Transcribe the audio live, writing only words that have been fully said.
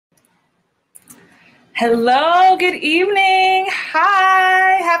Hello, good evening.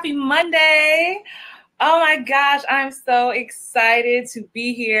 Hi, happy Monday. Oh my gosh, I'm so excited to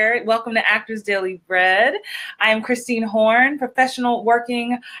be here. Welcome to Actors Daily Bread. I am Christine Horn, professional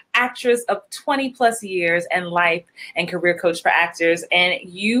working actress of 20 plus years and life and career coach for actors. And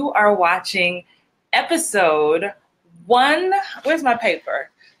you are watching episode one. Where's my paper?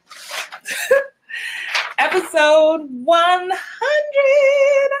 Episode 100.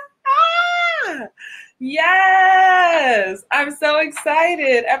 Yes, I'm so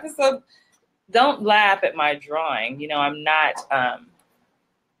excited. Don't laugh at my drawing. You know, I'm not,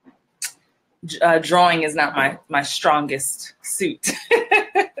 drawing is not my strongest suit.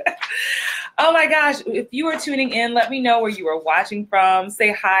 Oh my gosh, if you are tuning in, let me know where you are watching from.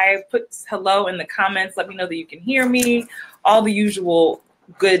 Say hi, put hello in the comments. Let me know that you can hear me, all the usual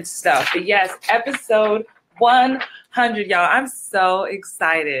good stuff. But yes, episode 100, y'all. I'm so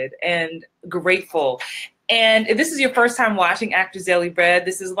excited and grateful. And if this is your first time watching Actors Daily Bread,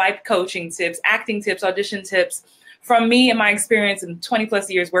 this is life coaching tips, acting tips, audition tips from me and my experience in 20 plus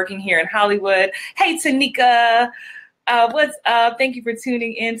years working here in Hollywood. Hey, Tanika. What's up? Thank you for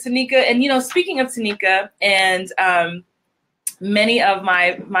tuning in, Tanika. And, you know, speaking of Tanika and many of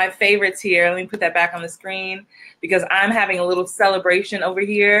my favorites here, let me put that back on the screen because I'm having a little celebration over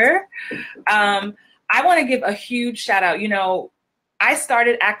here. I want to give a huge shout out. You know, I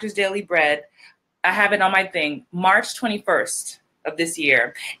started Actors Daily Bread. I have it on my thing, March 21st of this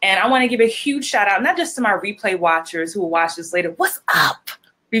year. And I want to give a huge shout out, not just to my replay watchers who will watch this later. What's up,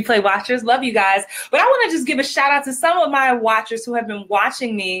 replay watchers? Love you guys. But I want to just give a shout out to some of my watchers who have been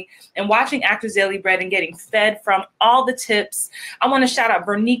watching me and watching Actors Daily Bread and getting fed from all the tips. I want to shout out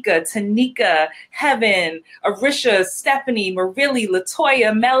Vernika, Tanika, Heaven, Arisha, Stephanie, Marilli,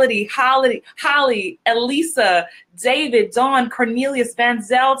 Latoya, Melody, Holly, Elisa, David, Dawn, Cornelius,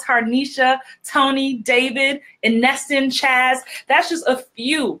 Vanzel, Tarnisha, Tony, David, Inestin, Chaz. That's just a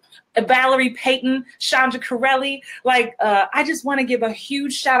few. Valerie Payton, Chandra Corelli. I just want to give a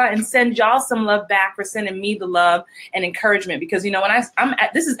huge shout out and send y'all some love back for sending me the love and encouragement. Because, you know, when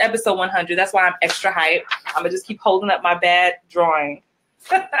this is episode 100, that's why I'm extra hyped. I'm gonna just keep holding up my bad drawing.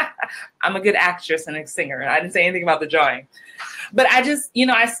 I'm a good actress and a singer, and I didn't say anything about the drawing. But I just, you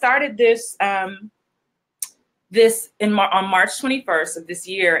know, I started this on March 21st of this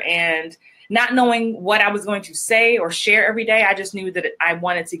year, and not knowing what I was going to say or share every day, I just knew that I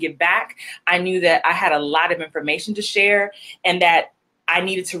wanted to give back. I knew that I had a lot of information to share and that I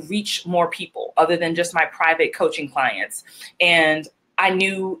needed to reach more people other than just my private coaching clients. And I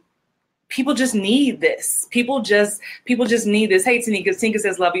knew people just need this. People just need this. Hey, Tanika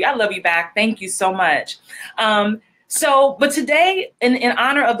says, love you. I love you back. Thank you so much. But today, in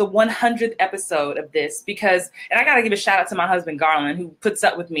honor of the 100th episode of this, and I got to give a shout out to my husband, Garland, who puts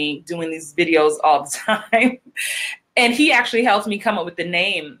up with me doing these videos all the time. And he actually helped me come up with the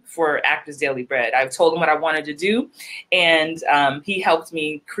name for Actors Daily Bread. I told him what I wanted to do, and he helped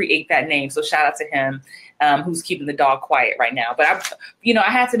me create that name. So shout out to him, who's keeping the dog quiet right now. But I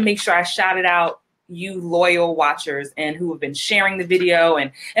had to make sure I shouted out you loyal watchers and who have been sharing the video,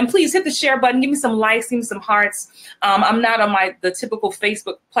 and please hit the share button, give me some likes, give me some hearts. I'm not on the typical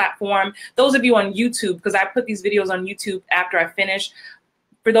Facebook platform. Those of you on YouTube, because I put these videos on YouTube after I finish.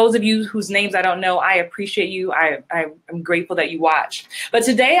 For those of you whose names I don't know, I appreciate you. I'm grateful that you watch. But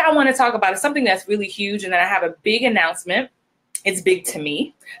today I want to talk about something that's really huge, and then I have a big announcement. It's big to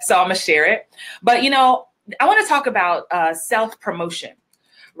me, so I'm gonna share it. But, you know, I want to talk about self-promotion,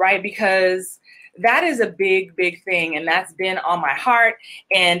 right? Because that is a big, big thing, and that's been on my heart,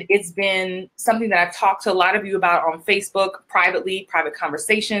 and it's been something that I've talked to a lot of you about on Facebook, private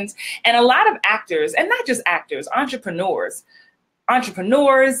conversations, and a lot of actors, and not just actors, entrepreneurs,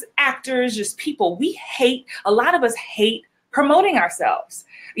 actors, just people. A lot of us hate promoting ourselves.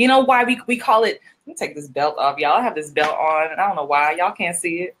 You know why we call it, let me take this belt off, y'all. I have this belt on, and I don't know why. Y'all can't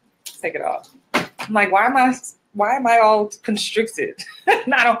see it. Let's take it off. I'm like, why am I all constricted?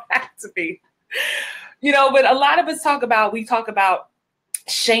 And I don't have to be. You know, but a lot of us we talk about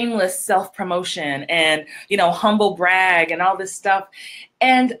shameless self-promotion and, you know, humble brag and all this stuff.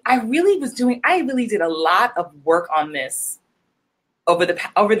 And I really did a lot of work on this over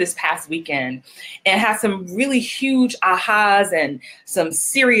this past weekend, and had some really huge ahas and some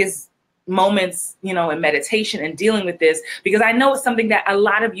serious moments, you know, in meditation and dealing with this, because I know it's something that a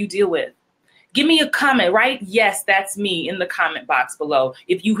lot of you deal with. Give me a comment, right? Yes, that's me, in the comment box below.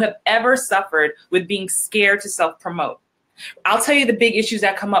 If you have ever suffered with being scared to self-promote. I'll tell you the big issues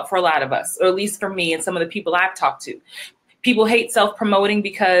that come up for a lot of us, or at least for me and some of the people I've talked to. People hate self-promoting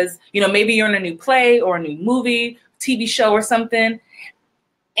because, you know, maybe you're in a new play or a new movie, TV show or something,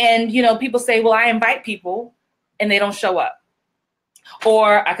 And, you know, people say, well, I invite people and they don't show up.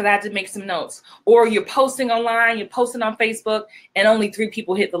 Or because I had to make some notes. Or you're posting online, you're posting on Facebook, and only 3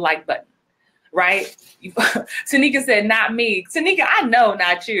 people hit the like button, right? Tanika said, not me. Tanika, I know,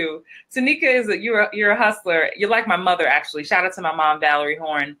 not you. Tanika is you're a hustler. You're like my mother, actually. Shout out to my mom, Valerie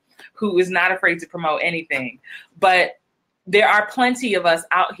Horn, who is not afraid to promote anything. But there are plenty of us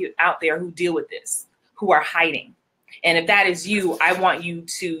out there who deal with this, who are hiding. And if that is you, I want you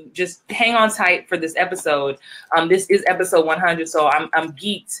to just hang on tight for this episode. This is episode 100, so I'm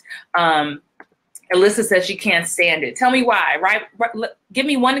geeked. Alyssa says she can't stand it. Tell me why, right? Give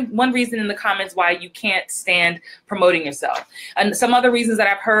me one reason in the comments why you can't stand promoting yourself. And some other reasons that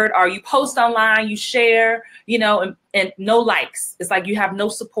I've heard are you post online, you share, you know, and no likes. It's like you have no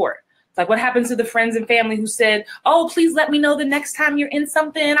support. It's like what happened to the friends and family who said, oh, please let me know the next time you're in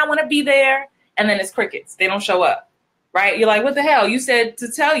something. I want to be there. And then it's crickets. They don't show up. Right? You're like, what the hell? You said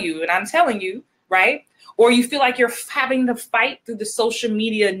to tell you, and I'm telling you, right? Or you feel like you're having to fight through the social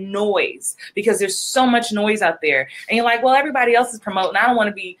media noise because there's so much noise out there. And you're like, well, everybody else is promoting. I don't want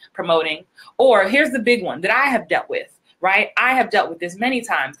to be promoting. Or here's the big one that I have dealt with, right? I have dealt with this many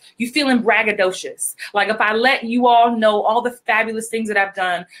times. You feeling braggadocious. Like if I let you all know all the fabulous things that I've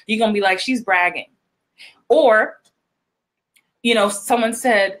done, you're going to be like, she's bragging. Or, you know, someone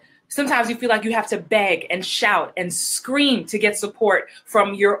said, sometimes you feel like you have to beg and shout and scream to get support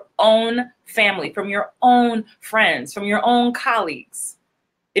from your own family, from your own friends, from your own colleagues.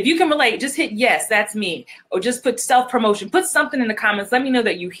 If you can relate, just hit yes, that's me. Or just put self-promotion. Put something in the comments. Let me know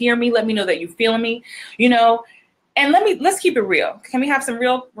that you hear me. Let me know that you feel me, you know. And let's keep it real. Can we have some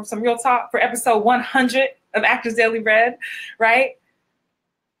real talk for episode 100 of Actors Daily Read, right?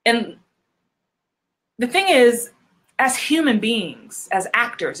 And the thing is, as human beings, as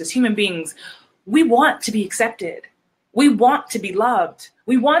actors, as human beings, we want to be accepted. We want to be loved.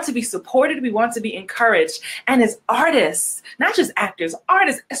 We want to be supported. We want to be encouraged. And as artists, not just actors,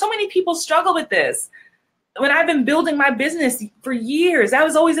 artists, so many people struggle with this. When I've been building my business for years, that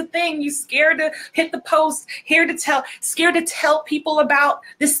was always a thing. You scared to hit the post, scared to tell people about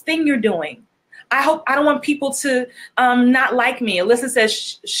this thing you're doing. I don't want people to not like me. Alyssa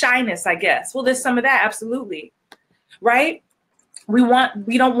says shyness, I guess. Well, there's some of that, absolutely. Right? We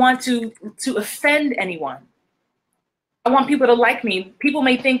don't want to offend anyone. I want people to like me. People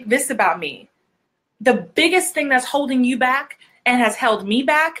may think this about me. The biggest thing that's holding you back and has held me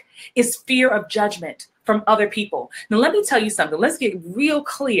back is fear of judgment from other people. Now, let me tell you something. Let's get real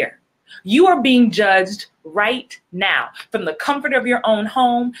clear. You are being judged right now from the comfort of your own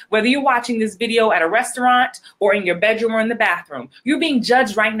home, whether you're watching this video at a restaurant or in your bedroom or in the bathroom. You're being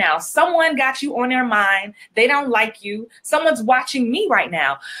judged right now. Someone got you on their mind. They don't like you. Someone's watching me right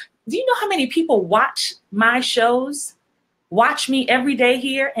now. Do you know how many people watch my shows, watch me every day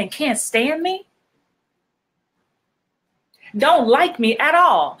here and can't stand me? Don't like me at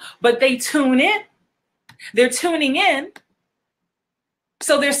all, but they tune in. They're tuning in.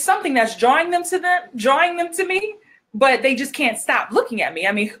 So there's something that's drawing them to me, but they just can't stop looking at me.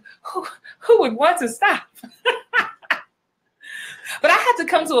 I mean, who would want to stop? But I had to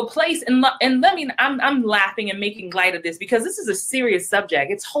come to a place and let me, I'm laughing and making light of this because this is a serious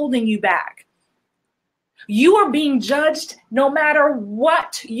subject. It's holding you back. You are being judged no matter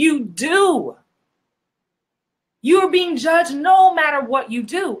what you do. You are being judged no matter what you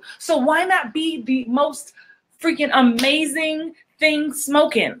do. So why not be the most freaking amazing thing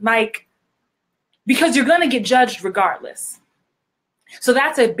smoking? Like, because you're going to get judged regardless. So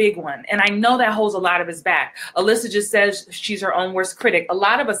that's a big one. And I know that holds a lot of us back. Alyssa just says she's her own worst critic. A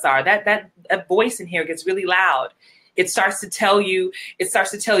lot of us are. That voice in here gets really loud. It starts to tell you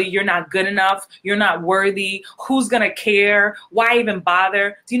you're not good enough. You're not worthy. Who's going to care? Why even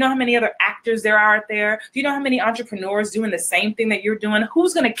bother? Do you know how many other actors there are out there? Do you know how many entrepreneurs doing the same thing that you're doing?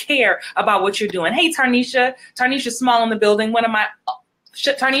 Who's going to care about what you're doing? Hey, Tarnisha Small in the building.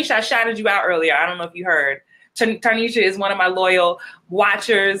 Tarnisha, I shouted you out earlier. I don't know if you heard. Tarnisha is one of my loyal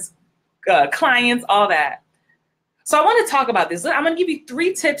watchers, clients, all that. So I want to talk about this. I'm going to give you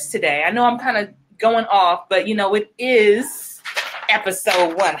 3 tips today. I know I'm kind of going off, but you know, it is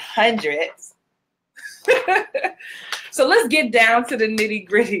episode 100. So let's get down to the nitty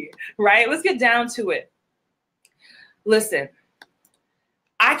gritty, right? Let's get down to it. Listen,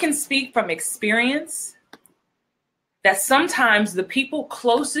 I can speak from experience that sometimes the people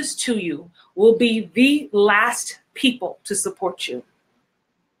closest to you will be the last people to support you.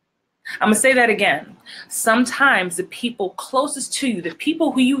 I'm going to say that again. Sometimes the people closest to you, the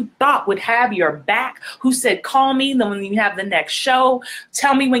people who you thought would have your back, who said, call me when you have the next show,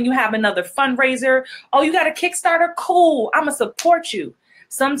 tell me when you have another fundraiser. Oh, you got a Kickstarter? Cool. I'm going to support you.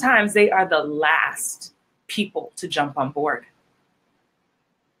 sometimes they are the last people to jump on board.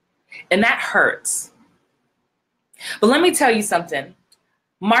 And that hurts. But let me tell you something.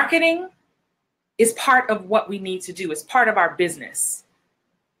 Marketing is part of what we need to do. It's part of our business.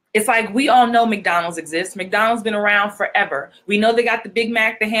 It's like we all know McDonald's exists. McDonald's been around forever. We know they got the Big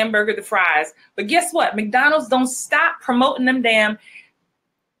Mac, the hamburger, the fries. But guess what? McDonald's don't stop promoting them damn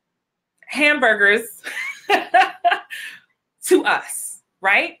hamburgers to us,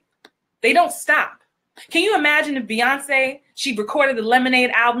 right? They don't stop. Can you imagine if Beyonce, she recorded the Lemonade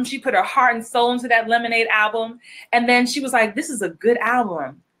album, she put her heart and soul into that Lemonade album, and then she was like, this is a good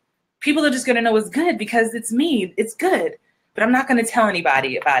album. People are just gonna know it's good because it's me, it's good. But I'm not gonna tell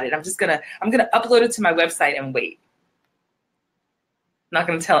anybody about it. I'm gonna upload it to my website and wait. I'm not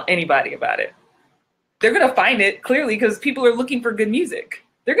gonna tell anybody about it. They're gonna find it, clearly, because people are looking for good music.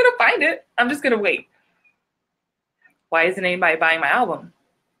 They're gonna find it, I'm just gonna wait. Why isn't anybody buying my album?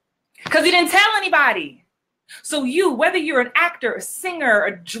 Because you didn't tell anybody. So you, whether you're an actor, a singer,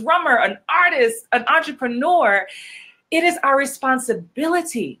 a drummer, an artist, an entrepreneur, it is our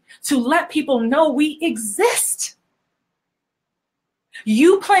responsibility to let people know we exist.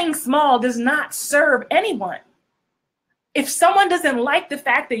 You playing small does not serve anyone. If someone doesn't like the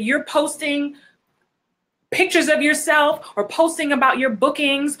fact that you're posting pictures of yourself or posting about your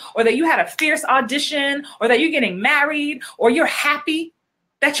bookings, or that you had a fierce audition, or that you're getting married, or you're happy,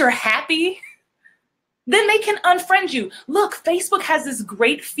 that you're happy, then they can unfriend you. Look, Facebook has this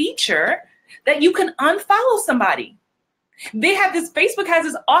great feature that you can unfollow somebody. Facebook has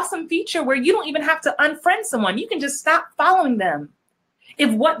this awesome feature where you don't even have to unfriend someone. You can just stop following them if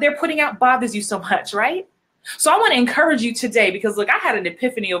what they're putting out bothers you so much, right? So I want to encourage you today, because look, I had an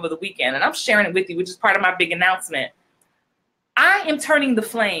epiphany over the weekend and I'm sharing it with you, which is part of my big announcement. I am turning the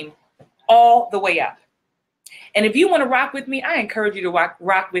flame all the way up. And if you want to rock with me, I encourage you to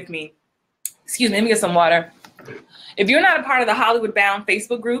rock with me. Excuse me, let me get some water. If you're not a part of the Hollywood Bound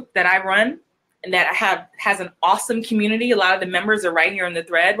Facebook group that I run and that has an awesome community, a lot of the members are right here in the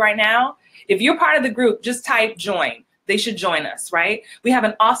thread right now. If you're part of the group, just type join. They should join us, right? We have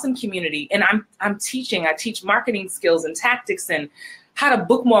an awesome community, and I teach marketing skills and tactics and how to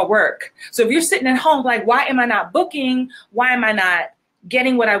book more work. So if you're sitting at home like, why am I not booking? Why am I not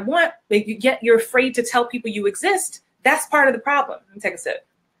getting what I want? Like you're afraid to tell people you exist. That's part of the problem. Let me take a sip.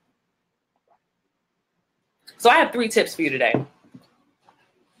 So I have 3 tips for you today.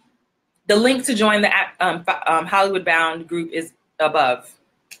 The link to join the Hollywood Bound group is above.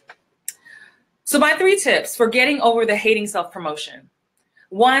 So my 3 tips for getting over the hating self-promotion.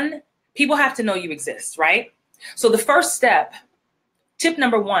 1, people have to know you exist, right? So the first step, tip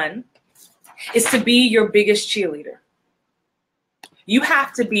number 1, is to be your biggest cheerleader. You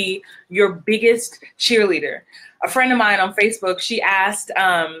have to be your biggest cheerleader. A friend of mine on Facebook, she asked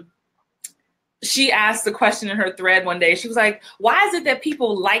the question in her thread one day. She was like, why is it that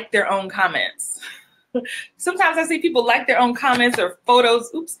people like their own comments? Sometimes I see people like their own comments or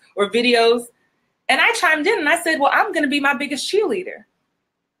photos, or videos. And I chimed in and I said, well, I'm going to be my biggest cheerleader.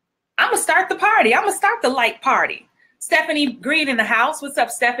 I'm going to start the party. I'm going to start the like party. Stephanie Green in the house. What's up,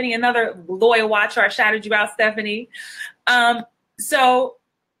 Stephanie? Another loyal watcher. I shouted you out, Stephanie. So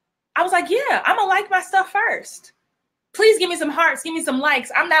I was like, yeah, I'm going to like my stuff first. Please give me some hearts. Give me some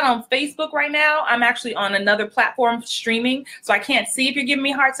likes. I'm not on Facebook right now. I'm actually on another platform streaming. So I can't see if you're giving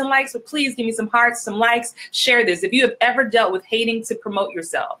me hearts and likes. But please give me some hearts, some likes. Share this. If you have ever dealt with hating to promote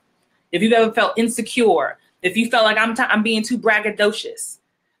yourself, if you've ever felt insecure, if you felt like I'm being too braggadocious,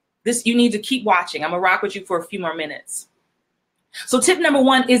 you need to keep watching. I'm going to rock with you for a few more minutes. So tip number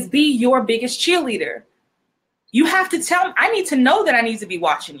 1 is be your biggest cheerleader. You have to I need to know that I need to be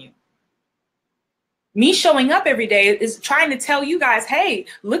watching you. Me showing up every day is trying to tell you guys, hey,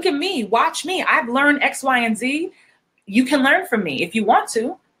 look at me, watch me. I've learned X, Y, and Z. You can learn from me if you want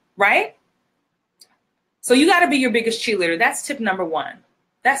to, right? So you got to be your biggest cheerleader. That's tip number 1.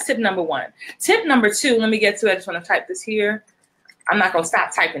 That's tip number 1. Tip number 2, let me get to it. I just want to type this here. I'm not going to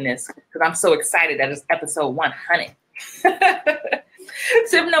stop typing this because I'm so excited that it's episode 100.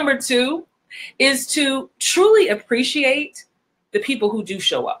 Tip number 2 is to truly appreciate the people who do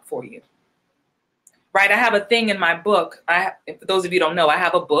show up for you. Right? I have a thing in my book. For those of you who don't know, I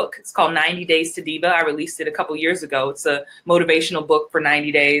have a book. It's called 90 Days to Diva. I released it a couple years ago. It's a motivational book for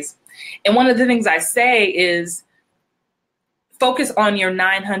 90 days. And one of the things I say is focus on your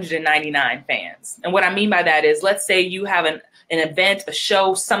 999 fans. And what I mean by that is, let's say you have an event, a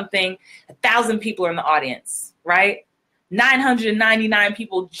show, something, 1,000 people are in the audience, right? 999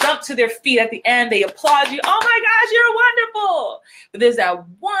 people jump to their feet at the end. They applaud you. Oh my gosh, you're wonderful. But there's that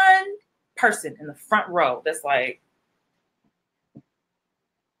 1 person in the front row that's like,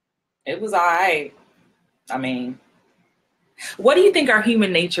 It was all right. I mean, what do you think our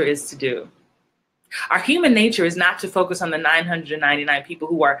human nature is to do? Our human nature is not to focus on the 999 people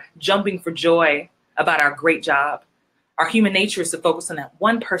who are jumping for joy about our great job. Our human nature is to focus on that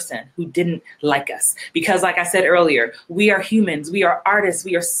one person who didn't like us. Because like I said earlier, we are humans, we are artists,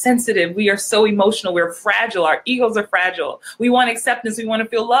 we are sensitive, we are so emotional, we're fragile, our egos are fragile. We want acceptance, we want to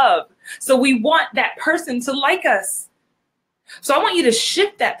feel love. So we want that person to like us. So I want you to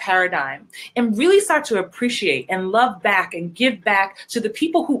shift that paradigm and really start to appreciate and love back and give back to the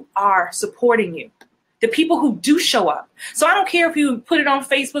people who are supporting you, the people who do show up. So I don't care if you put it on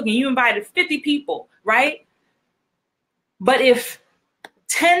Facebook and you invited 50 people, right? But if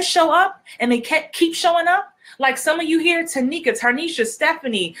 10 show up and they keep showing up, like some of you here, Tanika, Tarnisha,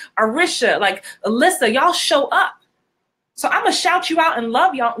 Stephanie, Arisha, like Alyssa, y'all show up. So I'm gonna shout you out and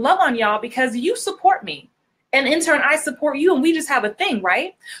love on y'all because you support me. And in turn, I support you, and we just have a thing,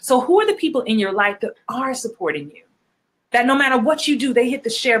 right? So who are the people in your life that are supporting you? That no matter what you do, they hit the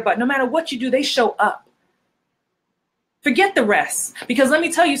share button. No matter what you do, they show up. Forget the rest. Because let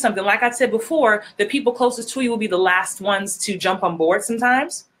me tell you something, like I said before, the people closest to you will be the last ones to jump on board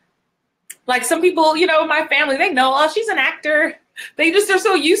sometimes. Like some people, you know, my family, they know, oh, she's an actor. They're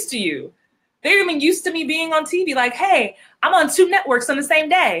so used to you. They're even used to me being on TV. Like, hey, I'm on 2 networks on the same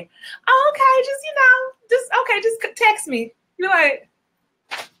day. Oh, okay, just text me. You're like,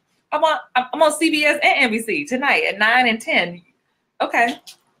 I'm on CBS and NBC tonight at 9 and 10. Okay.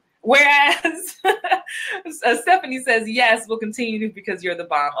 Whereas Stephanie says, yes, we'll continue because you're the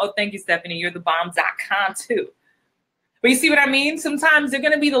bomb. Oh, thank you, Stephanie. You're the bomb.com too. But you see what I mean? Sometimes they're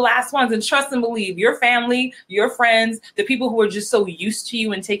going to be the last ones. And trust and believe, your family, your friends, the people who are just so used to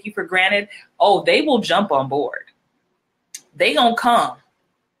you and take you for granted, oh, they will jump on board. They gonna come.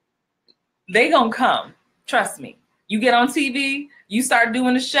 They gonna come. Trust me. You get on TV, you start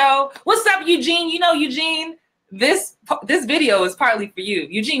doing the show. What's up, Eugene? You know, Eugene, this video is partly for you.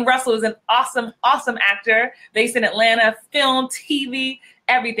 Eugene Russell is an awesome, awesome actor based in Atlanta, film, TV,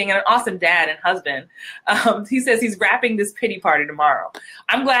 everything, and an awesome dad and husband. He says he's wrapping this pity party tomorrow.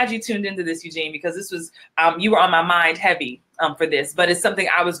 I'm glad you tuned into this, Eugene, because this was, you were on my mind heavy for this, but it's something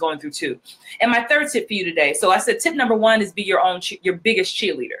I was going through too. And my third tip for you today. So I said, tip number 1 is be your biggest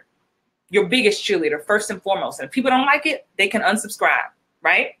cheerleader. Your biggest cheerleader, first and foremost. And if people don't like it, they can unsubscribe,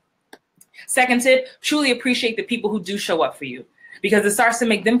 right? Second tip, truly appreciate the people who do show up for you, because it starts to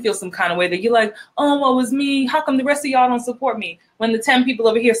make them feel some kind of way that you're like, oh, what was me? How come the rest of y'all don't support me? When the 10 people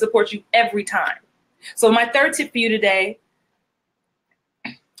over here support you every time. So my third tip for you today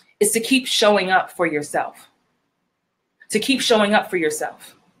is to keep showing up for yourself. To keep showing up for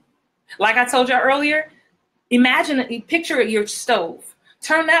yourself. Like I told you earlier, picture your stove.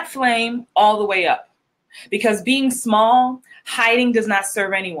 Turn that flame all the way up, because being small, hiding does not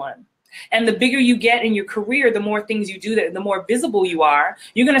serve anyone. And the bigger you get in your career, the more things you do, the more visible you are.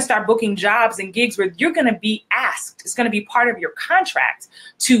 You're going to start booking jobs and gigs where you're going to be asked. It's going to be part of your contract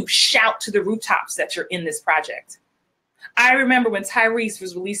to shout to the rooftops that you're in this project. I remember when Tyrese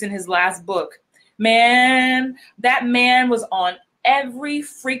was releasing his last book, man, that man was on every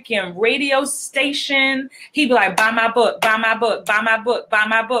freaking radio station. He'd be like, buy my book, buy my book, buy my book, buy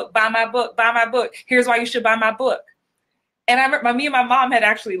my book, buy my book, buy my book. Here's why you should buy my book. And I remember me and my mom had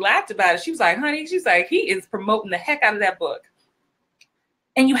actually laughed about it. She was like, honey, she's like, he is promoting the heck out of that book.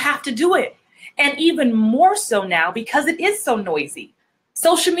 And you have to do it. And even more so now, because it is so noisy.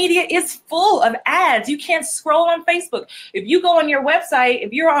 Social media is full of ads. You can't scroll on Facebook. If you go on your website,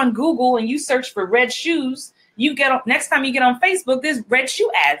 if you're on Google and you search for red shoes, next time you get on Facebook, there's red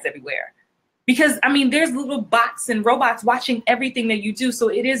shoe ads everywhere. Because, I mean, there's little bots and robots watching everything that you do. So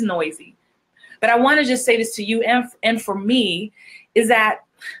it is noisy. But I want to just say this to you and for me, is that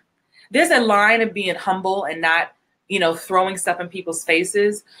there's a line of being humble and not, throwing stuff in people's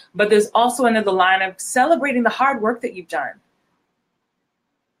faces. But there's also another line of celebrating the hard work that you've done.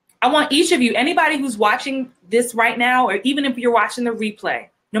 I want each of you, anybody who's watching this right now, or even if you're watching the replay,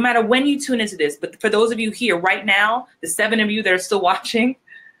 no matter when you tune into this, but for those of you here right now, the 7 of you that are still watching,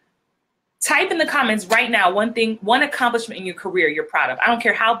 type in the comments right now one accomplishment in your career you're proud of. I don't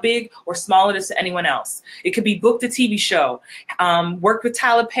care how big or small it is to anyone else. It could be booked a TV show, worked with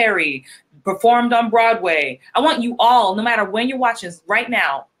Tyler Perry, performed on Broadway. I want you all, no matter when you're watching this right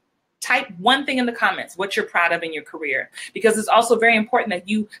now, type one thing in the comments, what you're proud of in your career, because it's also very important that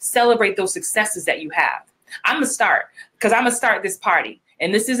you celebrate those successes that you have. I'm going to start this party.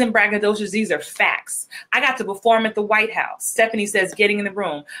 And this isn't braggadocious, these are facts. I got to perform at the White House. Stephanie says, getting in the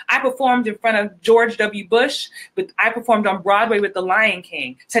room. I performed in front of George W. Bush, but I performed on Broadway with The Lion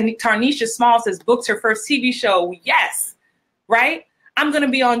King. Tarnisha Small says, booked her first TV show. Yes, right? I'm going to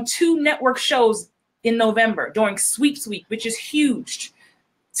be on 2 network shows in November during Sweeps Week, which is huge.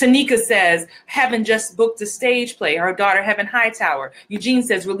 Tanika says, Heaven just booked a stage play. Her daughter, Heaven Hightower. Eugene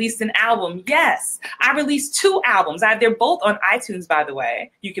says, released an album. Yes, I released 2 albums. They're both on iTunes, by the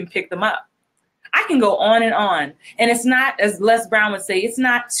way. You can pick them up. I can go on. And it's not, as Les Brown would say, it's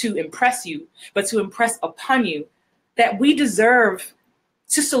not to impress you, but to impress upon you that we deserve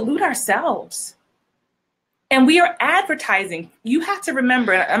to salute ourselves. And we are advertising. You have to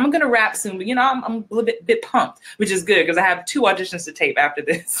remember, I'm going to wrap soon, but I'm a little bit pumped, which is good because I have 2 auditions to tape after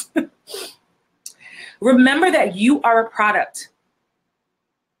this. Remember that you are a product.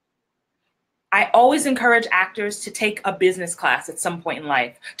 I always encourage actors to take a business class at some point in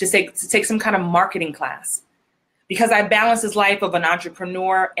life, to take some kind of marketing class. Because I balance this life of an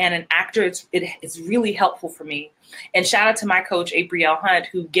entrepreneur and an actor, it's really helpful for me. And shout out to my coach, April Hunt,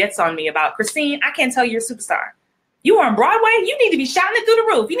 who gets on me about, Christine, I can't tell you're a superstar. You are on Broadway, you need to be shouting it through the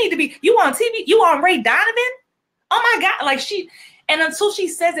roof. You need to be, you on TV, you on Ray Donovan? Oh my God, and until she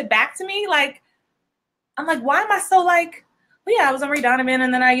says it back to me, I'm like, why am I so well, yeah, I was on Ray Donovan,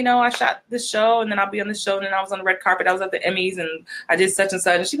 and then I shot this show, and then I'll be on this show, and then I was on the red carpet, I was at the Emmys, and I did such and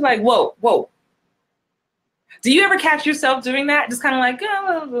such. And she'd be like, whoa. Do you ever catch yourself doing that? Just kind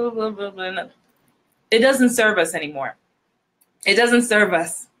of blah, blah, blah. It doesn't serve us anymore. It doesn't serve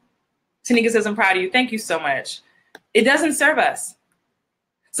us. Tanika says, I'm proud of you. Thank you so much. It doesn't serve us.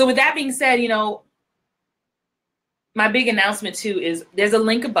 So with that being said, my big announcement too is there's a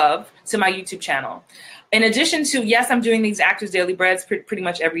link above to my YouTube channel. In addition to, yes, I'm doing these Actors Daily Breads pretty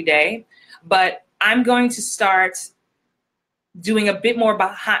much every day, but I'm going to start doing a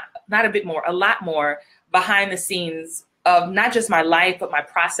lot more behind the scenes of not just my life, but my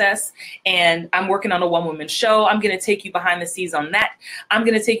process. And I'm working on a one-woman show. I'm going to take you behind the scenes on that. I'm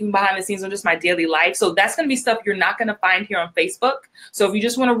going to take you behind the scenes on just my daily life. So that's going to be stuff you're not going to find here on Facebook. So if you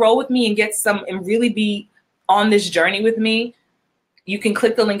just want to roll with me and get some and really be on this journey with me, you can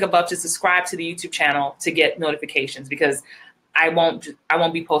click the link above to subscribe to the YouTube channel to get notifications, because I won't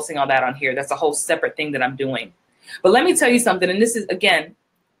be posting all that on here. That's a whole separate thing that I'm doing. But let me tell you something, and this is, again,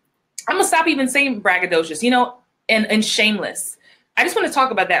 I'm going to stop even saying braggadocious, and shameless. I just want to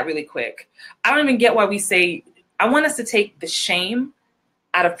talk about that really quick. I don't even get why we say, I want us to take the shame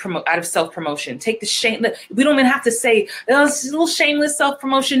out of self-promotion. Take the shame. We don't even have to say, oh, it's a little shameless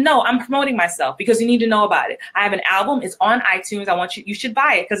self-promotion. No, I'm promoting myself because you need to know about it. I have an album. It's on iTunes. You should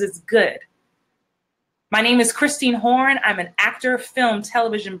buy it because it's good. My name is Christine Horn. I'm an actor, film,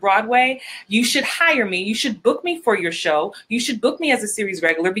 television, Broadway. You should hire me. You should book me for your show. You should book me as a series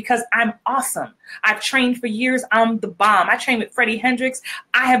regular because I'm awesome. I've trained for years. I'm the bomb. I trained with Freddie Hendrix.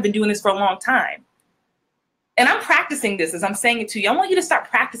 I have been doing this for a long time. And I'm practicing this as I'm saying it to you. I want you to start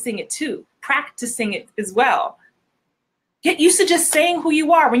practicing it too. Practicing it as well. Get used to just saying who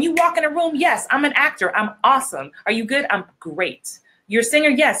you are. When you walk in a room, yes, I'm an actor. I'm awesome. Are you good? I'm great. You're a singer?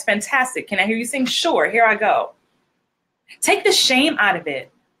 Yes, fantastic. Can I hear you sing? Sure, here I go. Take the shame out of it.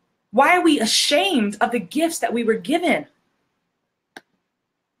 Why are we ashamed of the gifts that we were given?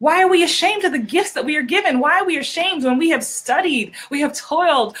 Why are we ashamed of the gifts that we are given? Why are we ashamed when we have studied, we have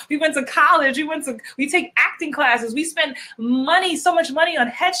toiled, we went to college, we take acting classes, we spend money, so much money on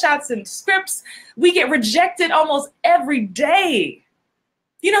headshots and scripts. We get rejected almost every day.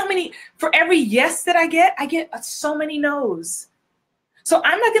 You know how many, for every yes that I get so many no's. So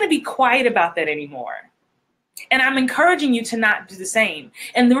I'm not going to be quiet about that anymore. And I'm encouraging you to not do the same.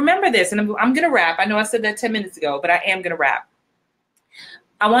 And remember this, and I'm going to wrap. I know I said that 10 minutes ago, but I am going to wrap.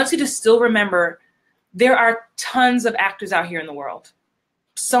 I want you to still remember there are tons of actors out here in the world.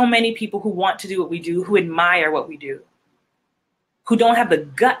 So many people who want to do what we do, who admire what we do, who don't have the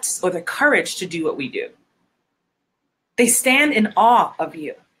guts or the courage to do what we do. They stand in awe of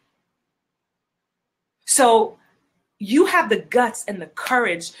you. So you have the guts and the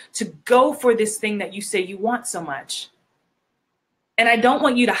courage to go for this thing that you say you want so much. And I don't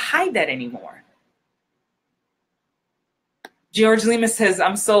want you to hide that anymore. George Lima says,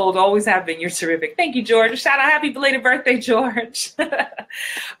 I'm sold, always have been. You're terrific. Thank you, George. Shout out, happy belated birthday, George.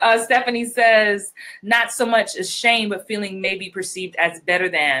 Stephanie says, not so much as shame, but feeling maybe perceived as better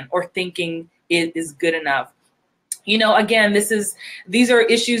than or thinking it is good enough. Again, these are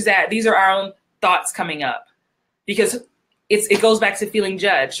issues these are our own thoughts coming up because it goes back to feeling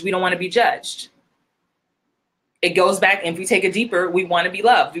judged. We don't want to be judged. It goes back, and if we take it deeper, we want to be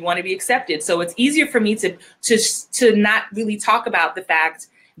loved. We want to be accepted. So it's easier for me to not really talk about the fact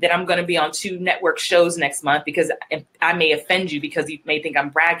that I'm going to be on 2 network shows next month because I may offend you because you may think I'm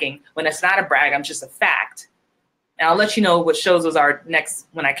bragging when it's not a brag. I'm just a fact. And I'll let you know what shows those are next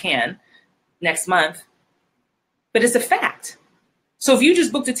month. But it's a fact. So if you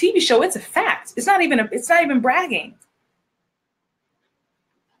just booked a TV show, it's a fact. It's not even bragging.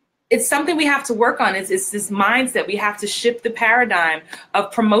 It's something we have to work on. It's this mindset. We have to shift the paradigm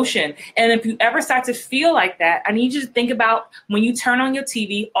of promotion. And if you ever start to feel like that, I need you to think about when you turn on your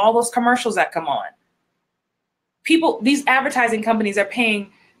TV, all those commercials that come on. People, these advertising companies are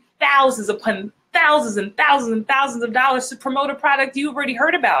paying thousands upon thousands and thousands and thousands of dollars to promote a product you've already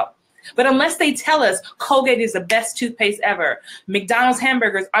heard about. But unless they tell us Colgate is the best toothpaste ever, McDonald's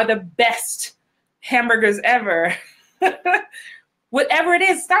hamburgers are the best hamburgers ever, whatever it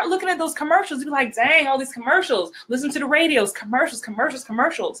is, start looking at those commercials. You're like, dang, all these commercials. Listen to the radios,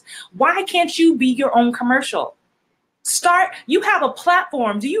 commercials. Why can't you be your own commercial? You have a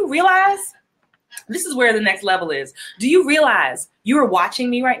platform. Do you realize? This is where the next level is. Do you realize you are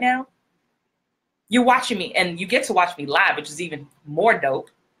watching me right now? You're watching me, and you get to watch me live, which is even more dope.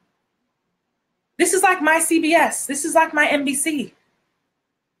 This is like my CBS. This is like my NBC.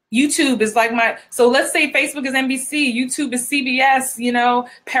 YouTube is like so let's say Facebook is NBC, YouTube is CBS,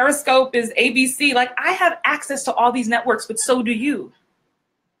 Periscope is ABC. Like, I have access to all these networks, but so do you.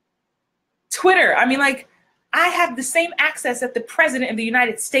 Twitter, I have the same access that the president of the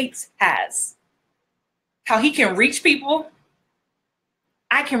United States has. How he can reach people,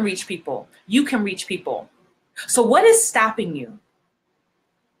 I can reach people, you can reach people. So what is stopping you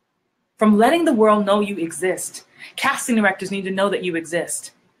from letting the world know you exist? Casting directors need to know that you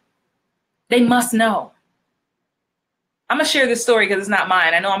exist. They must know. I'm going to share this story because it's not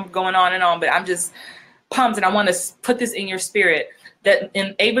mine. I know I'm going on and on, but I'm just pumped, and I want to put this in your spirit.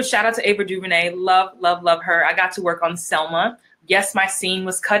 Shout out to Ava DuVernay. Love, love, love her. I got to work on Selma. Yes, my scene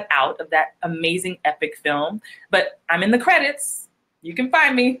was cut out of that amazing, epic film, but I'm in the credits. You can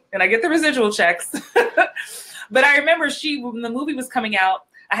find me, and I get the residual checks. But I remember when the movie was coming out,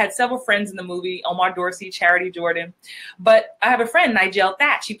 I had several friends in the movie, Omar Dorsey, Charity Jordan. But I have a friend, Nigel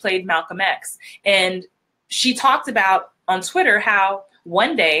Thatch. She played Malcolm X. And she talked about on Twitter how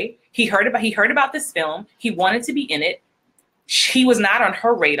one day he heard about this film. He wanted to be in it. He was not on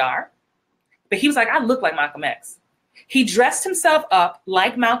her radar. But he was like, I look like Malcolm X. He dressed himself up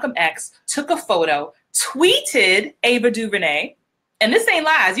like Malcolm X, took a photo, tweeted Ava DuVernay. And this ain't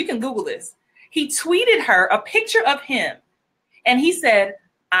lies. You can Google this. He tweeted her a picture of him. And he said,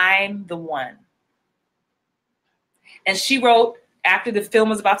 I'm the one. And she wrote, after the film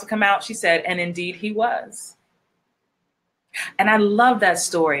was about to come out, she said, and indeed he was. And I love that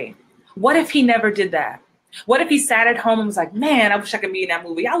story. What if he never did that? What if he sat at home and was like, man, I wish I could be in that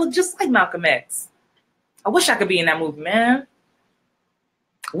movie. I look just like Malcolm X. I wish I could be in that movie, man.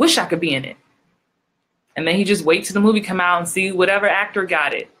 I wish I could be in it. And then he just wait till the movie come out and see whatever actor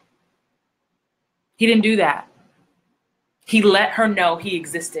got it. He didn't do that. He let her know he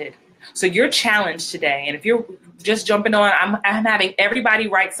existed. So your challenge today, and if you're just jumping on, I'm having everybody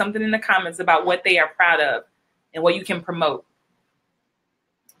write something in the comments about what they are proud of and what you can promote.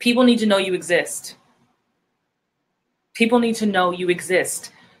 People need to know you exist. People need to know you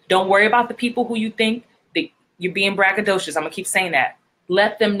exist. Don't worry about the people who you think that you're being braggadocious. I'm gonna keep saying that.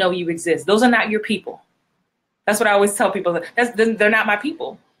 Let them know you exist. Those are not your people. That's what I always tell people. They're not my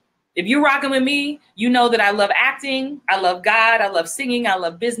people. If you're rocking with me, you know that I love acting, I love God, I love singing, I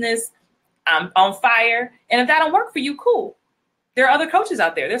love business, I'm on fire. And if that don't work for you, cool. There are other coaches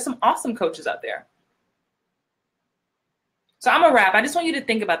out there. There's some awesome coaches out there. So I'm a wrap. I just want you to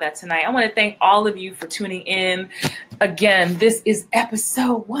think about that tonight. I want to thank all of you for tuning in. Again, this is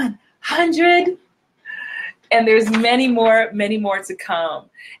episode 100. And there's many more to come.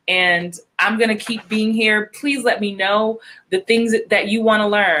 And I'm going to keep being here. Please let me know the things that you want to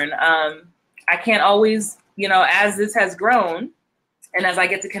learn. I can't always, as this has grown and as I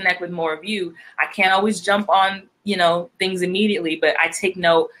get to connect with more of you, I can't always jump on, things immediately, but I take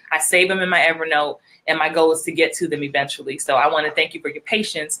note, I save them in my Evernote, and my goal is to get to them eventually. So I want to thank you for your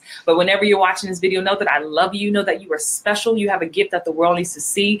patience. But whenever you're watching this video, know that I love you. Know that you are special. You have a gift that the world needs to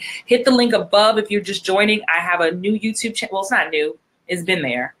see. Hit the link above if you're just joining. I have a new YouTube channel. Well, it's not new. It's been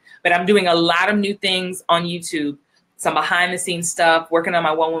there. But I'm doing a lot of new things on YouTube. Some behind the scenes stuff, working on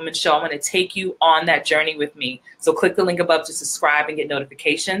my one-woman show. I'm going to take you on that journey with me. So click the link above to subscribe and get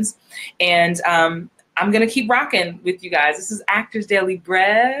notifications. And I'm going to keep rocking with you guys. This is Actors Daily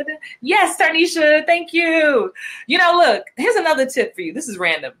Bread. Yes, Tarnisha, thank you. Look, here's another tip for you. This is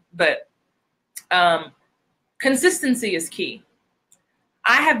random, but consistency is key.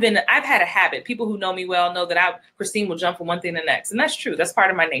 I've had a habit. People who know me well know that Christine will jump from one thing to the next. And that's true. That's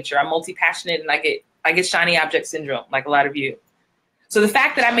part of my nature. I'm multi-passionate, and I get shiny object syndrome, like a lot of you. So the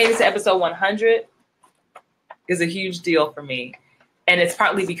fact that I made it to episode 100 is a huge deal for me. And it's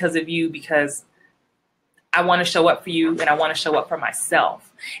partly because of you, because I want to show up for you, and I want to show up for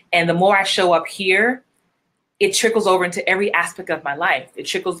myself. And the more I show up here, it trickles over into every aspect of my life. It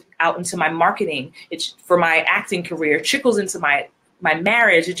trickles out into my marketing. It's for my acting career, it trickles into my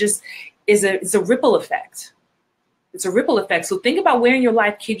marriage. It just is it's a ripple effect. It's a ripple effect. So think about where in your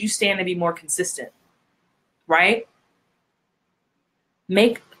life could you stand to be more consistent, right?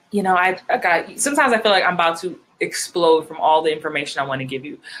 Make, you know, sometimes I feel like I'm about to explode from all the information I want to give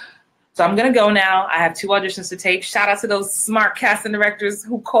you. So I'm going to go now. I have 2 auditions to take. Shout out to those smart casting directors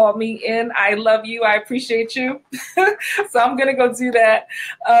who called me in. I love you. I appreciate you. So I'm going to go do that.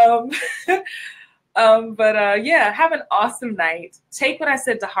 Yeah, have an awesome night. Take what I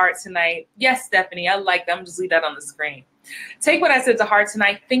said to heart tonight. Yes, Stephanie, I like that. I'm just leave that on the screen. Take what I said to heart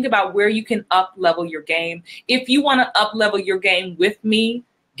tonight. Think about where you can up level your game. If you want to up level your game with me,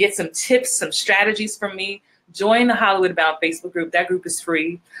 get some tips, some strategies from me, join the Hollywood Bound Facebook group. That group is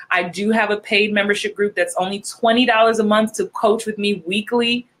free. I do have a paid membership group that's only $20 a month to coach with me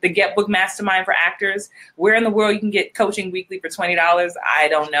weekly, the Get Book Mastermind for actors. Where in the world you can get coaching weekly for $20? I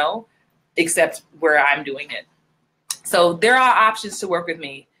don't know, except where I'm doing it. So there are options to work with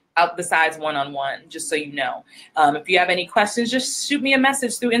me besides one-on-one, just so you know. If you have any questions, just shoot me a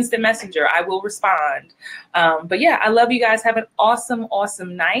message through Instant Messenger. I will respond. But yeah, I love you guys. Have an awesome,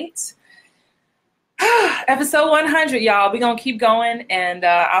 awesome night. Episode 100, y'all. We're going to keep going, and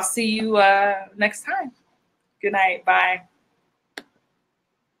I'll see you next time. Good night. Bye.